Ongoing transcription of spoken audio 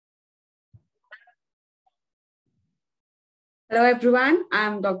Hello, everyone.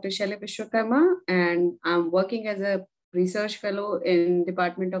 I'm Dr. Shelly Vishwakarma, and I'm working as a research fellow in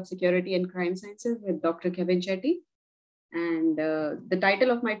Department of Security and Crime Sciences with Dr. Kevin Chetty. And the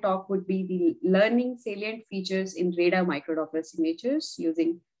title of my talk would be the Learning Salient Features in Radar Micro-Doppler Signatures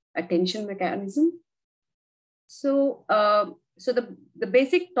using Attention Mechanism. So, the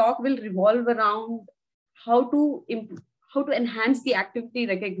basic talk will revolve around how to enhance the activity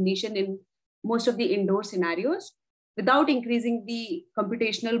recognition in most of the indoor scenarios without increasing the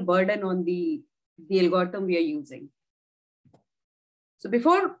computational burden on the algorithm we are using. So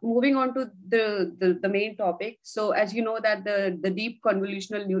before moving on to the main topic, so as you know that the deep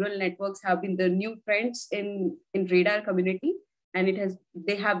convolutional neural networks have been the new trends in radar community, and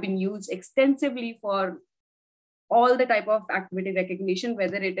they have been used extensively for all the type of activity recognition,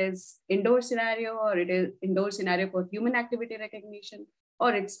 whether it is indoor scenario or it is indoor scenario for human activity recognition,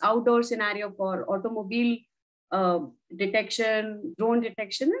 or it's outdoor scenario for automobile detection, drone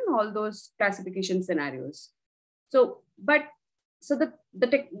detection, and all those classification scenarios. So the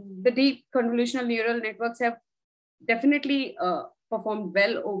deep convolutional neural networks have definitely performed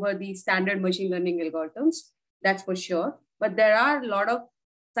well over the standard machine learning algorithms, that's for sure. But there are a lot of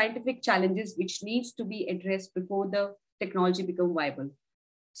scientific challenges which needs to be addressed before the technology become viable.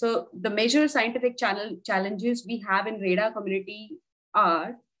 So the major scientific challenges we have in radar community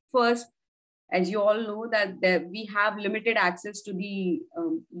are, first, as you all know, that we have limited access to the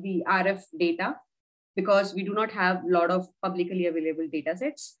RF data because we do not have a lot of publicly available data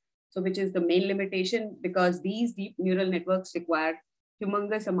sets. So which is the main limitation, because these deep neural networks require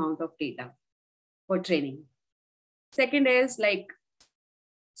humongous amount of data for training. Second is, like,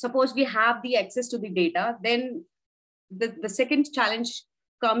 suppose we have the access to the data, then the second challenge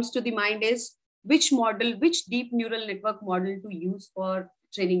comes to the mind is which deep neural network model to use for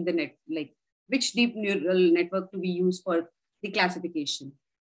training the net, like which deep neural network to be used for the classification,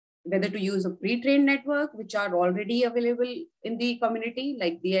 whether to use a pre-trained network, which are already available in the community,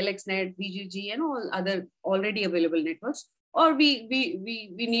 like the LXNet, VGG, and all other already available networks, or we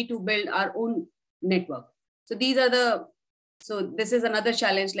need to build our own network. So this is another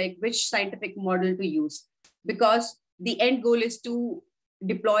challenge, like which scientific model to use, because the end goal is to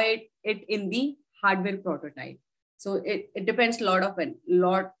deploy it in the hardware prototype. So it depends a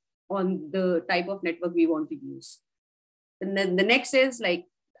lot on the type of network we want to use. And then the next is like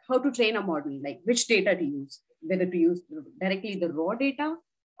how to train a model, like which data to use, whether to use directly the raw data,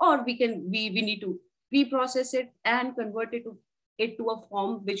 or we need to pre-process it and convert it to a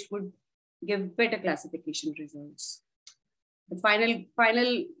form which would give better classification results. The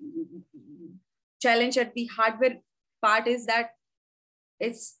final challenge at the hardware part is that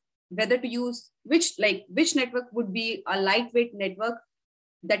it's whether to use which network would be a lightweight network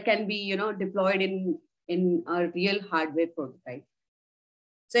that can be deployed in a real hardware prototype.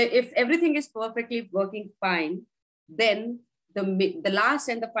 So if everything is perfectly working fine, then the last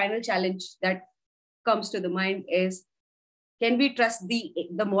and the final challenge that comes to the mind is, can we trust the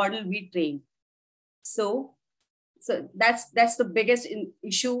model we trained? So that's the biggest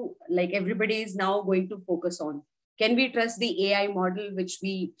issue, like everybody is now going to focus on. Can we trust the AI model which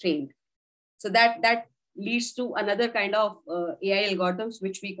we trained? So that leads to another kind of AI algorithms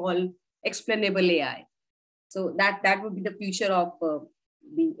which we call explainable AI. So that would be the future of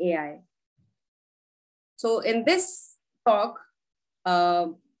the AI. So in this talk,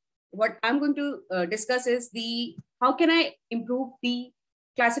 what I'm going to discuss is how can I improve the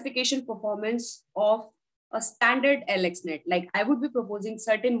classification performance of a standard LXNet. Like I would be proposing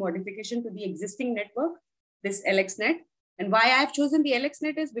certain modification to the existing network, this LXNet. And why I've chosen the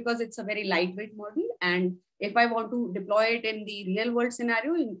LXNet is because it's a very lightweight model. And if I want to deploy it in the real world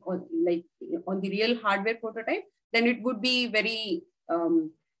scenario, on the real hardware prototype, then it would be very,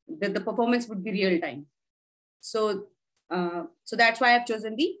 the performance would be real time. So that's why I've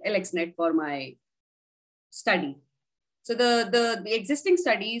chosen the LXNet for my study. So the existing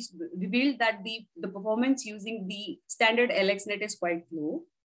studies revealed that the performance using the standard LXNet is quite low,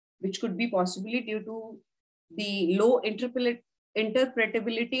 which could be possibly due to the low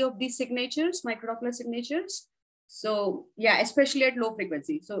interpretability of these signatures, micro-Doppler signatures. So yeah, especially at low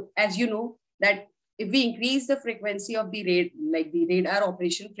frequency. So as you know that if we increase the frequency of the radar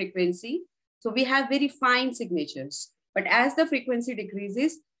operation frequency, so we have very fine signatures. But as the frequency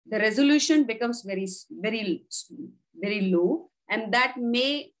decreases, the resolution becomes very, very, very low, and that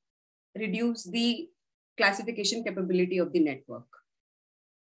may reduce the classification capability of the network.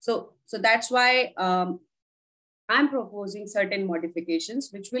 So that's why I'm proposing certain modifications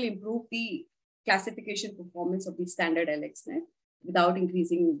which will improve the classification performance of the standard LXNet without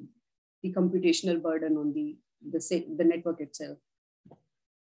increasing the computational burden on the the network itself.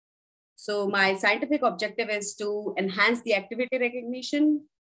 So my scientific objective is to enhance the activity recognition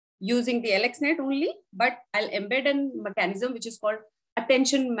using the LXNet only, but I'll embed a mechanism which is called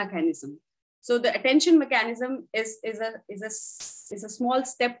attention mechanism. So the attention mechanism is a small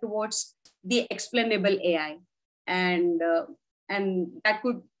step towards the explainable AI, and that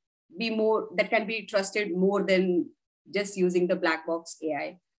could be more, that can be trusted more than just using the black box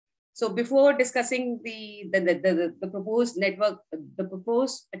AI. So before discussing the proposed network, the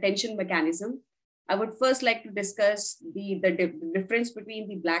proposed attention mechanism, I would first like to discuss the difference between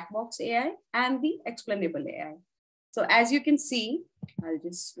the black box AI and the explainable AI. So as you can see, I'll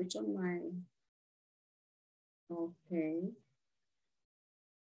just switch on my, okay,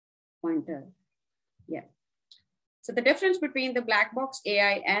 pointer. Yeah. So the difference between the black box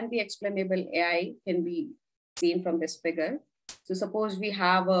AI and the explainable AI can be seen from this figure. So suppose we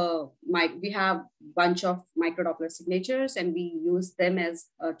have a bunch of micro-Doppler signatures and we use them as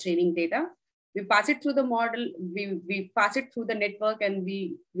training data. We pass it through the model, we pass it through the network, and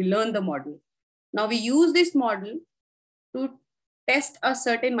we learn the model. Now we use this model to test a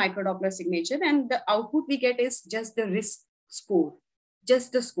certain micro-Doppler signature, and the output we get is just the risk score,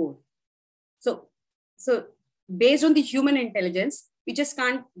 just the score. So based on the human intelligence, we just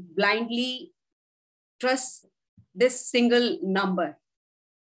can't blindly trust this single number.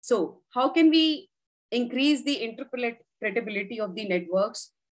 So how can we increase the interpretability of the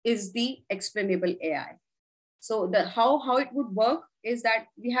networks is the explainable AI. So the how it would work is that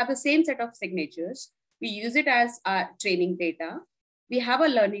we have the same set of signatures. We use it as our training data. We have a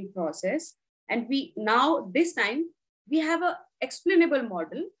learning process, and this time we have a explainable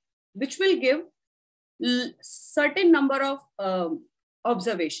model which will give certain number of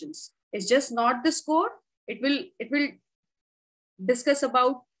observations. It's just not the score. It will discuss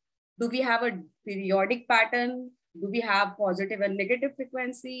about, do we have a periodic pattern? Do we have positive and negative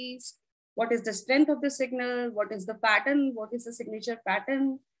frequencies? What is the strength of the signal? What is the pattern? What is the signature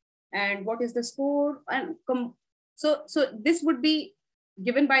pattern? And what is the score? And so this would be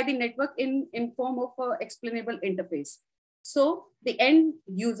given by the network in form of an explainable interface. So the end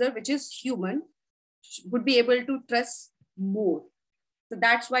user, which is human, would be able to trust more. So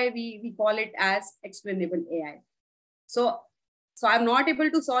that's why we call it as explainable AI. So I'm not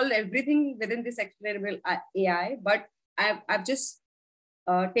able to solve everything within this explainable AI, but I've just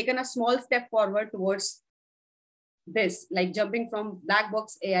taken a small step forward towards this, like jumping from black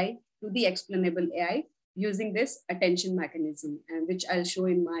box AI to the explainable AI using this attention mechanism, and which I'll show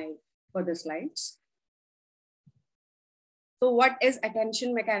in my further slides. So what is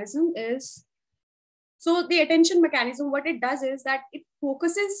attention mechanism is, so the attention mechanism, what it does is that it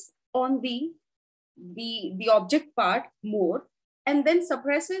focuses on the object part more and then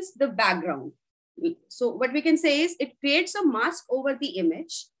suppresses the background. So what we can say is it creates a mask over the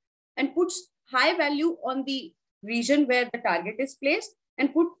image and puts high value on the region where the target is placed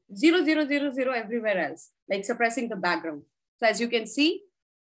and put 0, 0, 0, 0 everywhere else, like suppressing the background. So as you can see,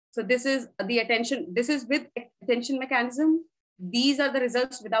 so this is the attention, this is with attention mechanism. These are the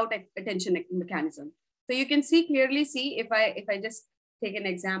results without attention mechanism. So you can clearly see if I just take an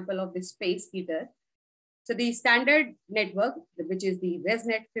example of the space heater. So the standard network, which is the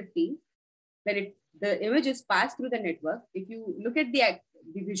ResNet 50, when the image is passed through the network, if you look at the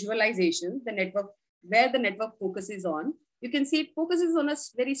visualization, the network, where the network focuses on, you can see it focuses on a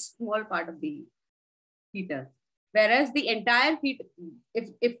very small part of the heater. Whereas the entire heat,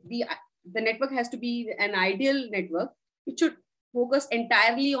 if the network has to be an ideal network, it should focus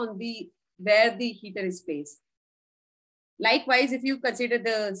entirely on where the heater is placed. Likewise, if you consider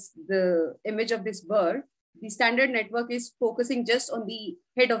the image of this bird, the standard network is focusing just on the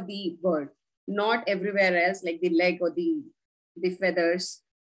head of the bird, not everywhere else, like the leg or the feathers.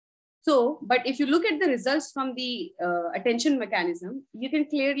 So, but if you look at the results from the attention mechanism, you can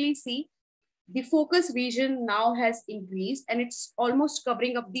clearly see the focus region now has increased and it's almost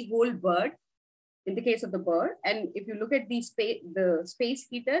covering up the whole bird in the case of the bird. And if you look at the space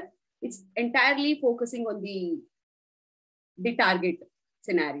heater, it's entirely focusing on the target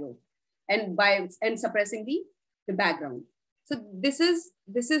scenario and suppressing the background. So this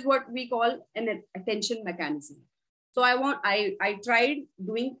is what we call an attention mechanism. So I tried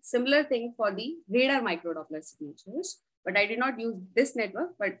doing similar thing for the radar micro-Doppler signatures, but I did not use this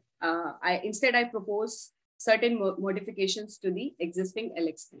network, but instead I proposed certain modifications to the existing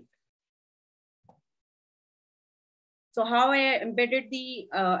LXNet. So how I embedded the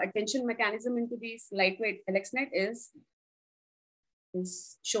attention mechanism into this lightweight LXNet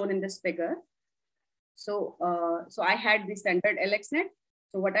is shown in this figure. So I had the standard LXNet.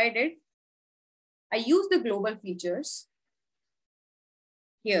 So what I did, I use the global features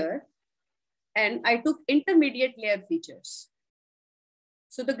here, and I took intermediate layer features.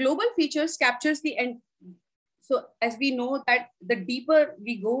 So the global features captures the end. So as we know that the deeper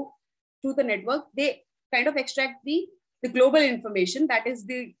we go through the network, they kind of extract the global information that is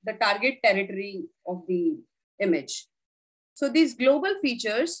the target territory of the image. So these global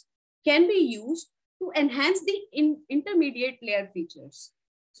features can be used to enhance the intermediate layer features.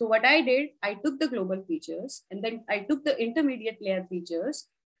 So what I did, I took the global features and then I took the intermediate layer features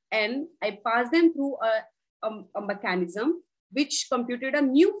and I passed them through a mechanism which computed a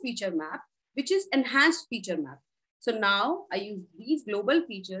new feature map, which is enhanced feature map. So now I use these global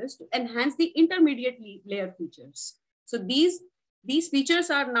features to enhance the intermediate layer features. So these features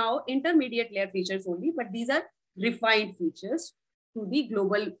are now intermediate layer features only, but these are refined features to the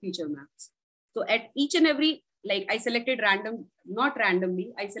global feature maps. So at each and every, like I selected not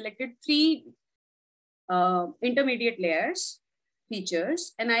randomly, I selected 3 intermediate layers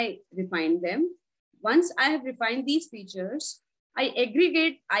features and I refined them. Once I have refined these features, I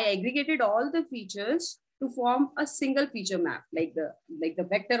aggregated all the features to form a single feature map, like the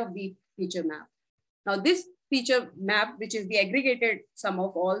vector of the feature map. Now this feature map, which is the aggregated sum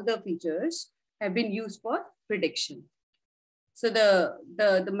of all the features, have been used for prediction. So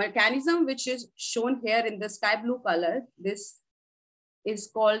the mechanism which is shown here in the sky blue color, this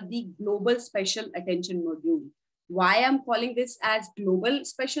is called the global special attention module. Why I'm calling this as global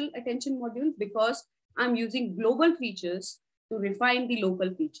special attention module? Because I'm using global features to refine the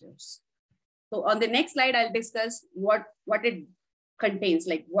local features. So on the next slide, I'll discuss what it contains,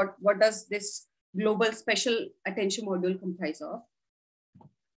 like what does this global special attention module comprise of.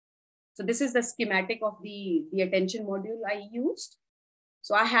 So this is the schematic of the attention module I used.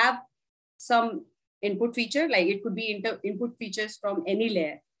 So I have some input feature, like it could be input features from any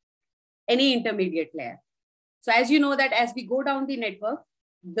layer, any intermediate layer. So as you know that as we go down the network,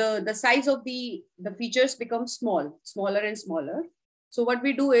 the size of the features becomes smaller and smaller. So what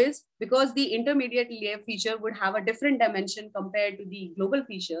we do is, because the intermediate layer feature would have a different dimension compared to the global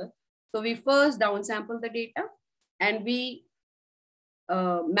feature, so we first downsample the data and we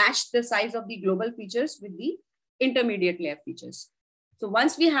match the size of the global features with the intermediate layer features. So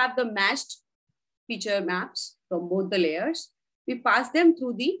once we have the matched feature maps from both the layers, we pass them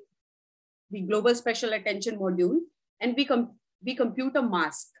through the global special attention module and we compute a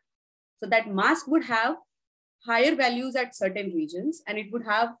mask. So that mask would have higher values at certain regions and it would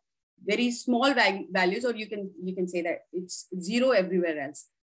have very small values, or you can say that it's 0 everywhere else.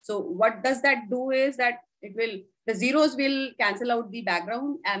 So what does that do is that the zeros will cancel out the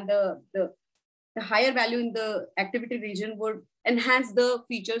background and the higher value in the activity region would enhance the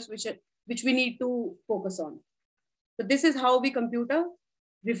features which we need to focus on. So this is how we compute a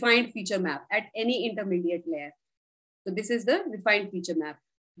refined feature map at any intermediate layer. So this is the refined feature map.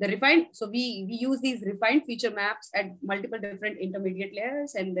 So we use these refined feature maps at multiple different intermediate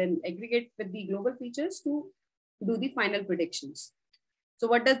layers and then aggregate with the global features to do the final predictions. So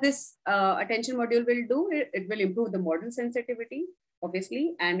what does this attention module will do? It will improve the model sensitivity,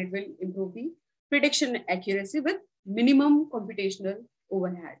 obviously, and it will improve the prediction accuracy with minimum computational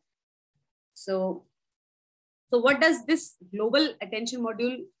overhead. So what does this global attention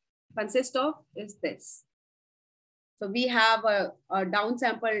module consist of is this. So we have a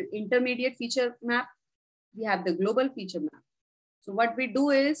downsampled intermediate feature map. We have the global feature map. So what we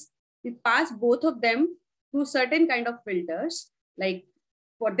do is we pass both of them through certain kind of filters. Like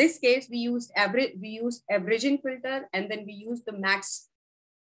for this case, we use averaging filter and then we use the max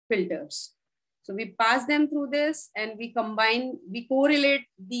filters. So we pass them through this and we correlate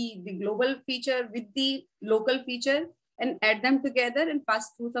the global feature with the local feature and add them together and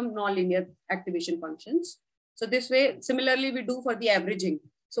pass through some nonlinear activation functions. So this way, similarly, we do for the averaging.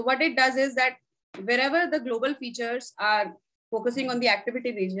 So what it does is that wherever the global features are focusing on the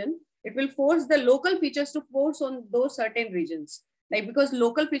activity region, it will force the local features to force on those certain regions. Like because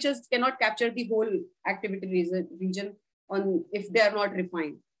local features cannot capture the whole activity region on if they are not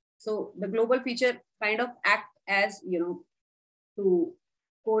refined. So the global feature kind of act as, to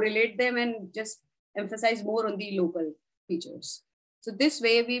correlate them and just emphasize more on the local features. So this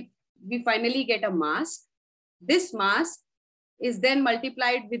way we finally get a mask. This mask is then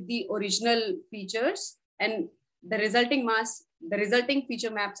multiplied with the original features and the resulting feature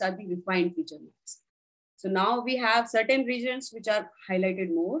maps are the refined feature maps. So now we have certain regions which are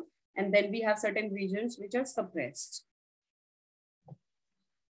highlighted more, and then we have certain regions which are suppressed.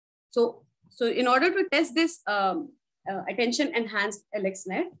 So in order to test this attention enhanced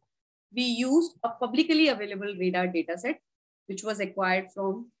LXNet, we used a publicly available radar dataset, which was acquired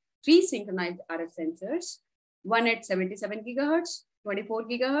from three synchronized RF sensors, one at 77 gigahertz, 24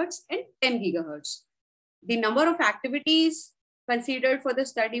 gigahertz, and 10 gigahertz. The number of activities considered for the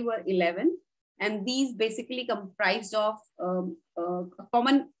study were 11, and these basically comprised of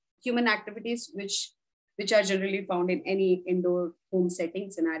common human activities which are generally found in any indoor home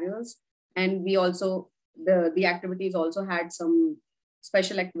setting scenarios. And we also, the activities also had some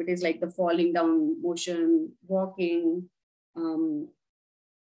special activities like the falling down motion, walking,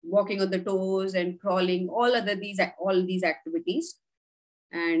 walking on the toes and crawling, all these activities.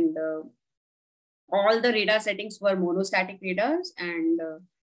 And all the radar settings were monostatic radars. And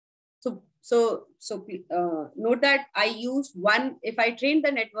note that I use one, if I trained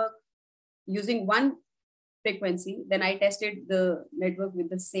the network using one frequency, then I tested the network with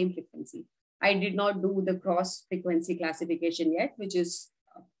the same frequency. I did not do the cross frequency classification yet, which is,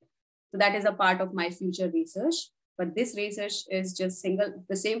 so that is a part of my future research. But this research is just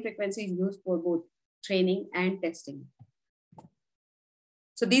the same frequency is used for both training and testing.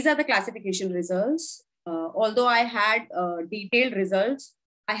 So these are the classification results. Although I had detailed results,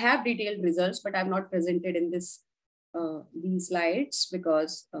 I have detailed results, but I'm not presented in these slides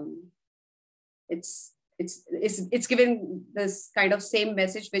because it's given this kind of same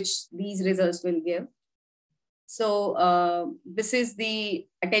message which these results will give. So this is the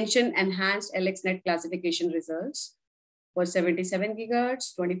attention enhanced LXNet classification results for 77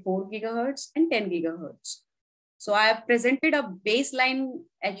 gigahertz, 24 gigahertz, and 10 gigahertz. So I have presented a baseline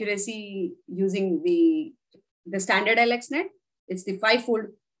accuracy using the standard LXNet. It's the 5-fold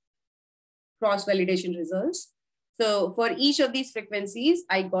cross-validation results. So for each of these frequencies,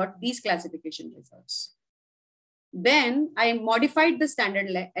 I got these classification results. Then I modified the standard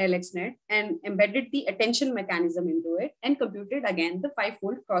LXNet and embedded the attention mechanism into it and computed again the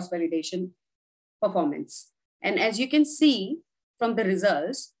 5-fold cross-validation performance. And as you can see from the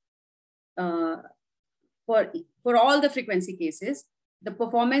results, for all the frequency cases, the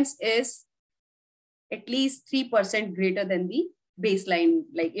performance is at least 3% greater than the baseline,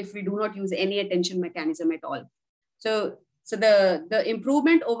 like if we do not use any attention mechanism at all. So the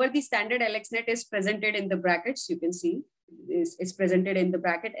improvement over the standard LXNet is presented in the brackets. You can see it's presented in the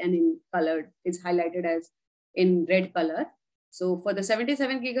bracket and in colored, it's highlighted as in red color. So for the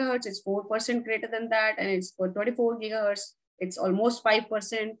 77 gigahertz, it's 4% greater than that. And it's for 24 gigahertz, it's almost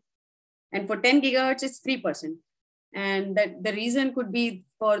 5%. And for 10 gigahertz, it's 3%. And that the reason could be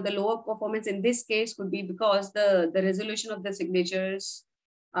for the lower performance in this case could be because the resolution of the signatures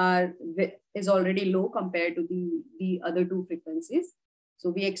is already low compared to the other two frequencies. So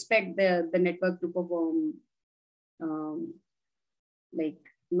we expect the network to perform like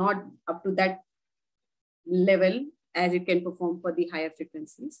not up to that level as it can perform for the higher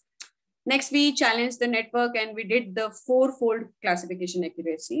frequencies. Next, we challenged the network and we did the 4-fold classification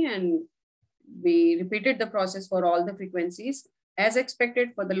accuracy, and we repeated the process for all the frequencies. As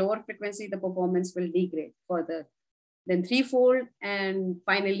expected, for the lower frequency, the performance will degrade further. Then 3-fold, and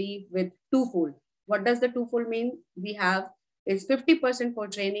finally with 2-fold. What does the 2-fold mean? We have is 50% for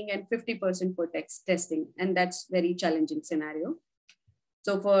training and 50% for testing, and that's very challenging scenario.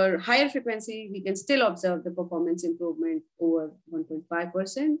 So for higher frequency, we can still observe the performance improvement over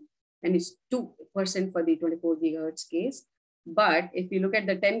 1.5%, and it's 2% for the 24 gigahertz case. But if you look at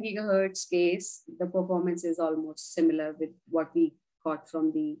the 10 gigahertz case, the performance is almost similar with what we got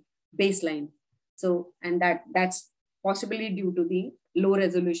from the baseline. So, and that's possibly due to the low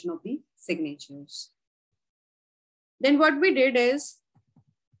resolution of the signatures. Then what we did is,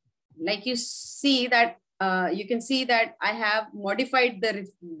 like you see that, you can see that I have modified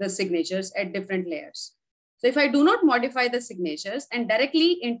the signatures at different layers. So if I do not modify the signatures and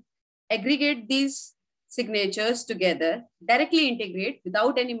directly aggregate these signatures together, directly integrate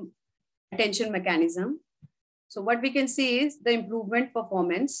without any attention mechanism. So what we can see is the improvement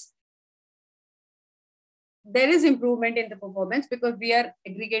performance. There is improvement in the performance because we are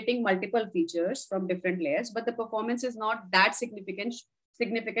aggregating multiple features from different layers, but the performance is not that significant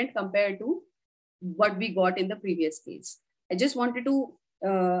compared to what we got in the previous case. I just wanted to,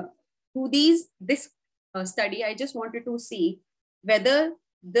 through this study, I just wanted to see whether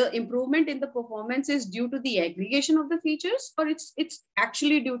the improvement in the performance is due to the aggregation of the features or it's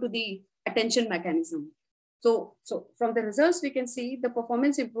actually due to the attention mechanism. So from the results, we can see the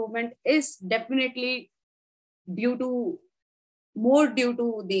performance improvement is definitely more due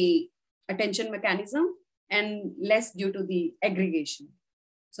to the attention mechanism and less due to the aggregation.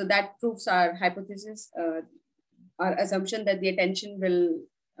 So that proves our hypothesis, our assumption that the attention will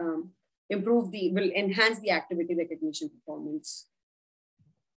will enhance the activity recognition performance.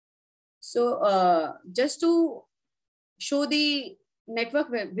 So just to show the network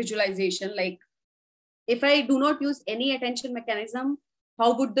visualization, like if I do not use any attention mechanism,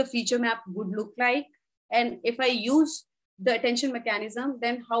 how would the feature map would look like? And if I use the attention mechanism,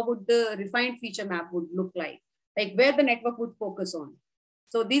 then how would the refined feature map would look like where the network would focus on.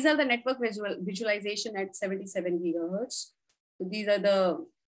 So these are the network visualization at 77 gigahertz. So these are the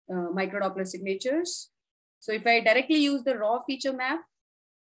micro-Doppler signatures. So if I directly use the raw feature map,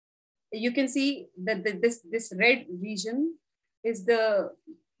 you can see that this red region is the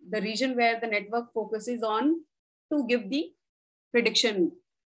region where the network focuses on to give the prediction.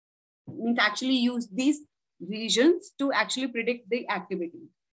 Means actually use these regions to actually predict the activity.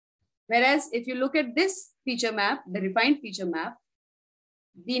 Whereas if you look at this feature map, the refined feature map,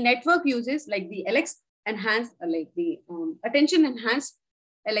 the network uses like the LX enhanced, like the attention enhanced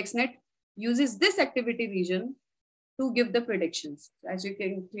LXNet uses this activity region to give the predictions. As you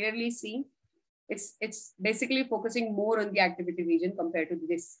can clearly see, it's basically focusing more on the activity region compared to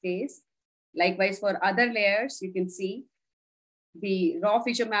this case. Likewise, for other layers, you can see the raw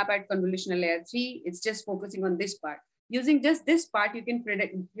feature map at convolutional layer 3, it's just focusing on this part. Using just this part, you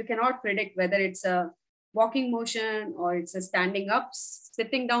cannot predict whether it's a walking motion or it's a standing up,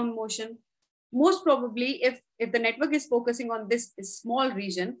 sitting down motion. Most probably, if the network is focusing on this small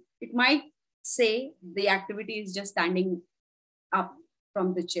region, it might say the activity is just standing up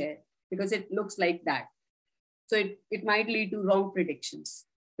from the chair because it looks like that. So it might lead to wrong predictions.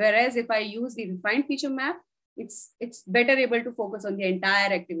 Whereas if I use the refined feature map, it's better able to focus on the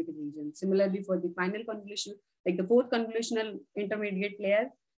entire activity region. Similarly, for the final convolution, like the fourth convolutional intermediate layer,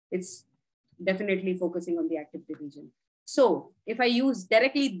 it's definitely focusing on the activity region. So if I use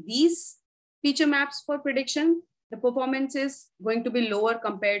directly these feature maps for prediction, the performance is going to be lower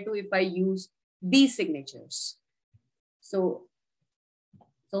compared to if I use these signatures. So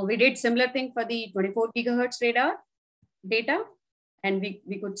we did similar thing for the 24 gigahertz radar data, and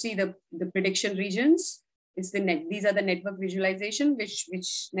we could see the prediction regions. These are the network visualization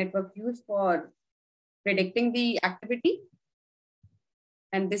which network used for predicting the activity.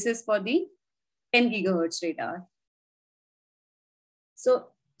 And this is for the 10 gigahertz radar.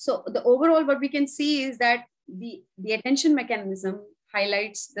 So the overall what we can see is that the attention mechanism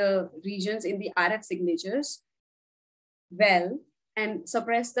highlights the regions in the RF signatures well and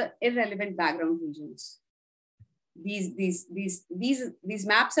suppress the irrelevant background regions. These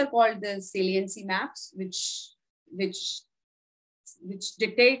maps are called the saliency maps, which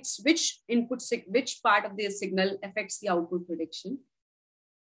dictates which part of the signal affects the output prediction.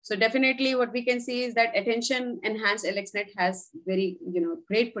 So definitely what we can see is that attention enhanced LXNet has very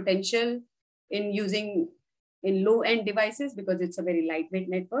great potential in using in low end devices because it's a very lightweight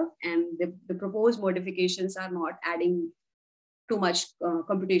network, and the proposed modifications are not adding too much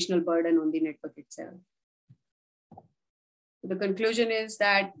computational burden on the network itself. The conclusion is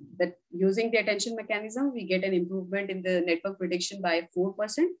that using the attention mechanism, we get an improvement in the network prediction by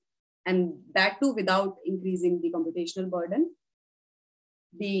 4%, and that too without increasing the computational burden.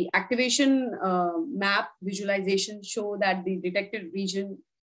 The activation map visualization show that the detected region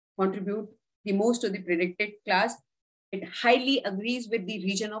contribute the most to the predicted class. It highly agrees with the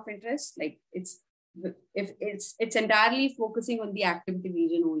region of interest. Like it's entirely focusing on the activity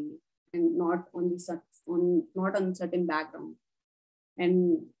region only, and not on certain background.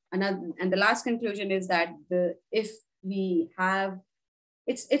 And the last conclusion is that if we have,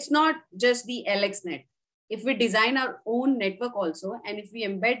 it's not just the LXNet. If we design our own network also, and if we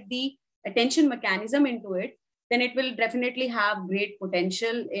embed the attention mechanism into it, then it will definitely have great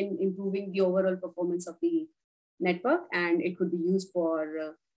potential in improving the overall performance of the network, and it could be used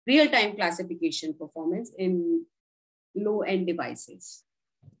for real-time classification performance in low-end devices.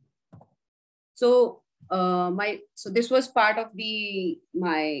 So this was part of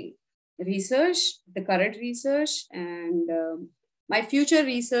my research, the current research, and my future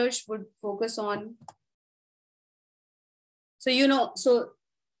research would focus on. So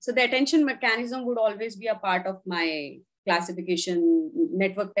the attention mechanism would always be a part of my classification,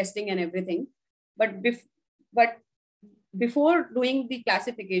 network testing, and everything. But before doing the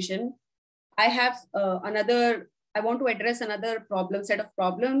classification, I have I want to address another set of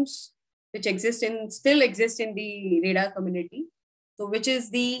problems which still exist in the radar community. So which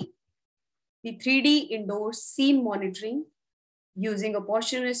is the 3D indoor scene monitoring using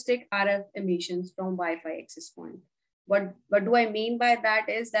opportunistic RF emissions from Wi-Fi access point. What do I mean by that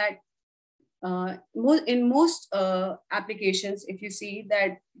is that in most applications, if you see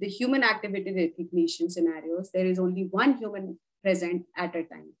that the human activity recognition scenarios, there is only one human present at a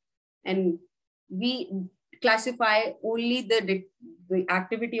time. And we classify only the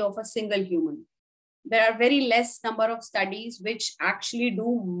activity of a single human. there are very less number of studies which actually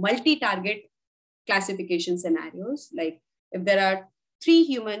do multi-target classification scenarios. Like if there are 3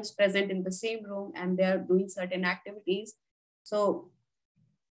 humans present in the same room and they are doing certain activities, so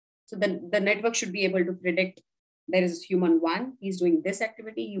the network should be able to predict there is human 1, he's doing this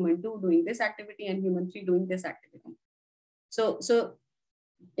activity, human 2 doing this activity, and human 3 doing this activity. So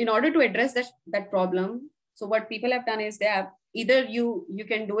in order to address that problem, so what people have done is they have either you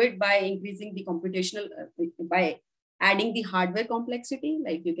can do it by increasing the computational, by adding the hardware complexity,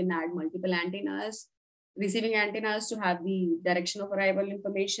 like you can add multiple antennas, receiving antennas to have the direction of arrival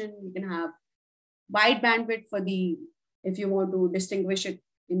information. You can have wide bandwidth for the, if you want to distinguish it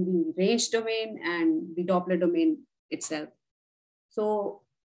in the range domain and the Doppler domain itself. So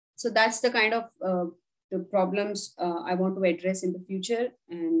that's the kind of the problems I want to address in the future.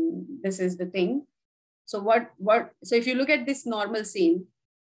 And this is the thing. So so if you look at this normal scene,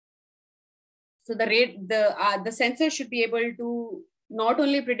 so the sensor should be able to not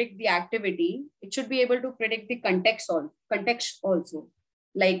only predict the activity, it should be able to predict the context also,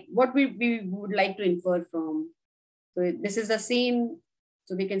 like what we would like to infer from. So this is a scene.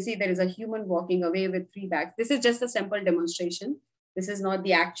 So we can see there is a human walking away with 3 bags. This is just a sample demonstration. This is not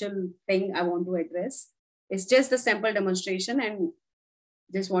the actual thing I want to address. It's just a sample demonstration and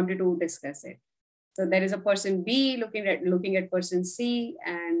just wanted to discuss it. So there is a person B looking at person C,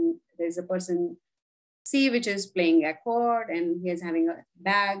 and there's a person C which is playing a chord and he is having a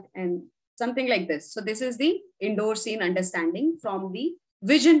bag and something like this. So this is the indoor scene understanding from the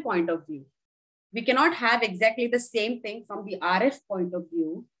vision point of view. We cannot have exactly the same thing from the RF point of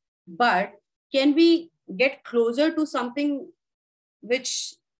view, but can we get closer to something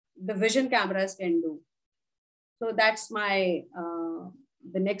which the vision cameras can do? So that's my,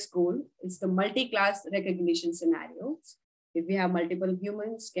 the next goal is the multi-class recognition scenario. If we have multiple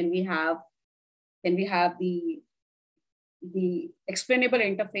humans, can we have the explainable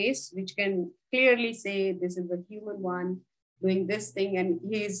interface, which can clearly say this is the human 1 doing this thing and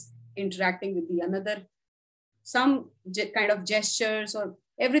he's interacting with the another, some kind of gestures or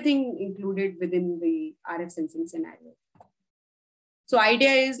everything included within the RF sensing scenario. So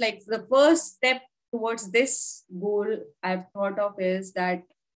idea is like the first step towards this goal I've thought of is that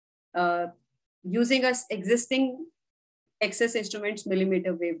using us existing access instruments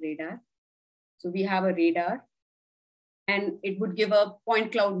millimeter wave radar. So we have a radar and it would give a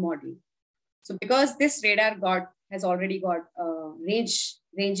point cloud model. So because this radar has already got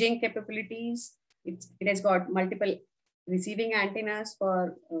ranging capabilities, it has got multiple receiving antennas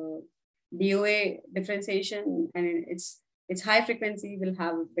for DOA differentiation, and its high frequency will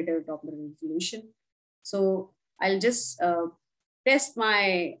have a better Doppler resolution. So I'll just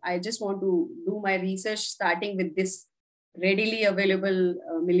I just want to do my research starting with this readily available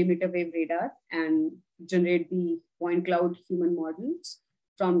millimeter wave radar and generate the point cloud human models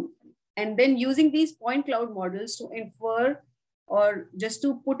and then using these point cloud models to infer or just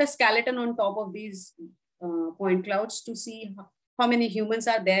to put a skeleton on top of these point clouds to see how many humans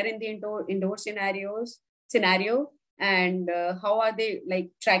are there in the indoor scenario and how are they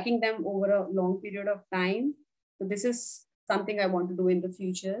like tracking them over a long period of time. So this is something I want to do in the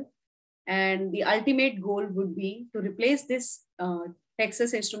future. And the ultimate goal would be to replace this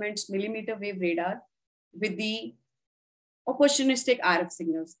Texas Instruments millimeter wave radar with the opportunistic RF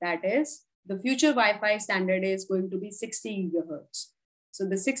signals. That is, the future Wi-Fi standard is going to be 60 gigahertz. So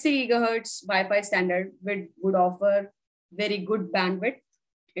the 60 gigahertz Wi-Fi standard would offer very good bandwidth.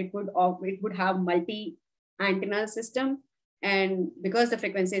 It would have multi-antenna system. And because the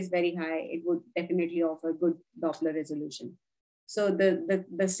frequency is very high, it would definitely offer good Doppler resolution. So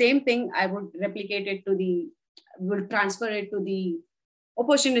the same thing, I would replicate it will transfer it to the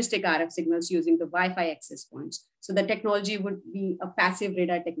opportunistic RF signals using the Wi-Fi access points. So the technology would be a passive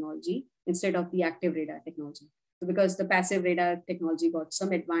radar technology instead of the active radar technology. So because the passive radar technology got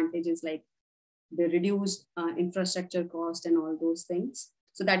some advantages like the reduced infrastructure cost and all those things.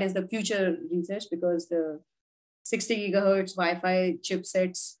 So that is the future research because the 60 gigahertz Wi-Fi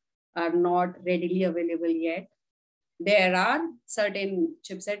chipsets are not readily available yet. There are certain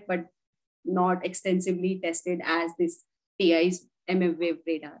chipsets, but not extensively tested as this TI's MF wave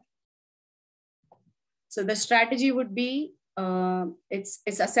radar. So the strategy would be, it's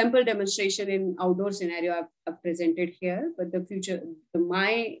a sample demonstration in outdoor scenario I've presented here, but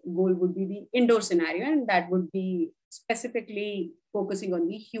my goal would be the indoor scenario, and that would be specifically focusing on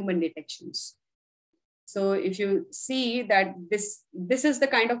the human detections. So if you see that this is the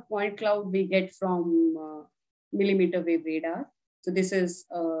kind of point cloud we get from millimeter wave radar. So this is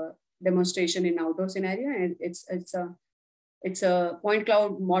a demonstration in outdoor scenario, and it's a point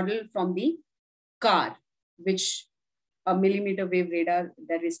cloud model from the car, which a millimeter wave radar,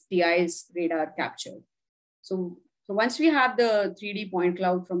 that is TI's radar captured. So once we have the 3D point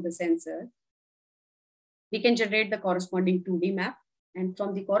cloud from the sensor, we can generate the corresponding 2D map. And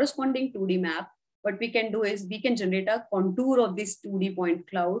from the corresponding 2D map, what we can do is we can generate a contour of this 2D point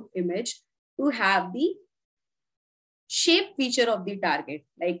cloud image to have the shape feature of the target.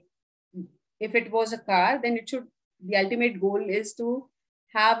 Like if it was a car, then the ultimate goal is to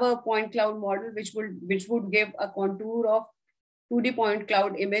have a point cloud model which would give a contour of 2D point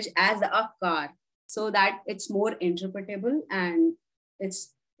cloud image as a car, so that it's more interpretable and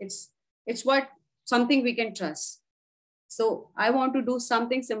it's what something we can trust. So I want to do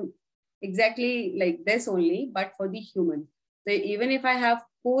something exactly like this only, but for the human. So even if I have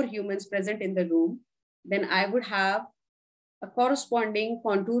 4 humans present in the room, then I would have a corresponding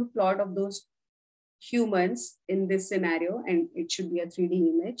contour plot of those humans in this scenario, and it should be a 3D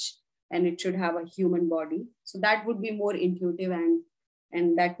image, and it should have a human body. So that would be more intuitive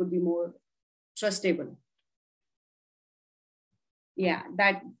and that would be more trustable. Yeah,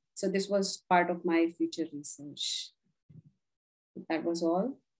 so this was part of my future research. That was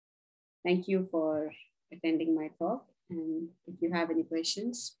all. Thank you for attending my talk. And if you have any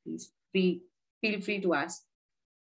questions, please feel free to ask.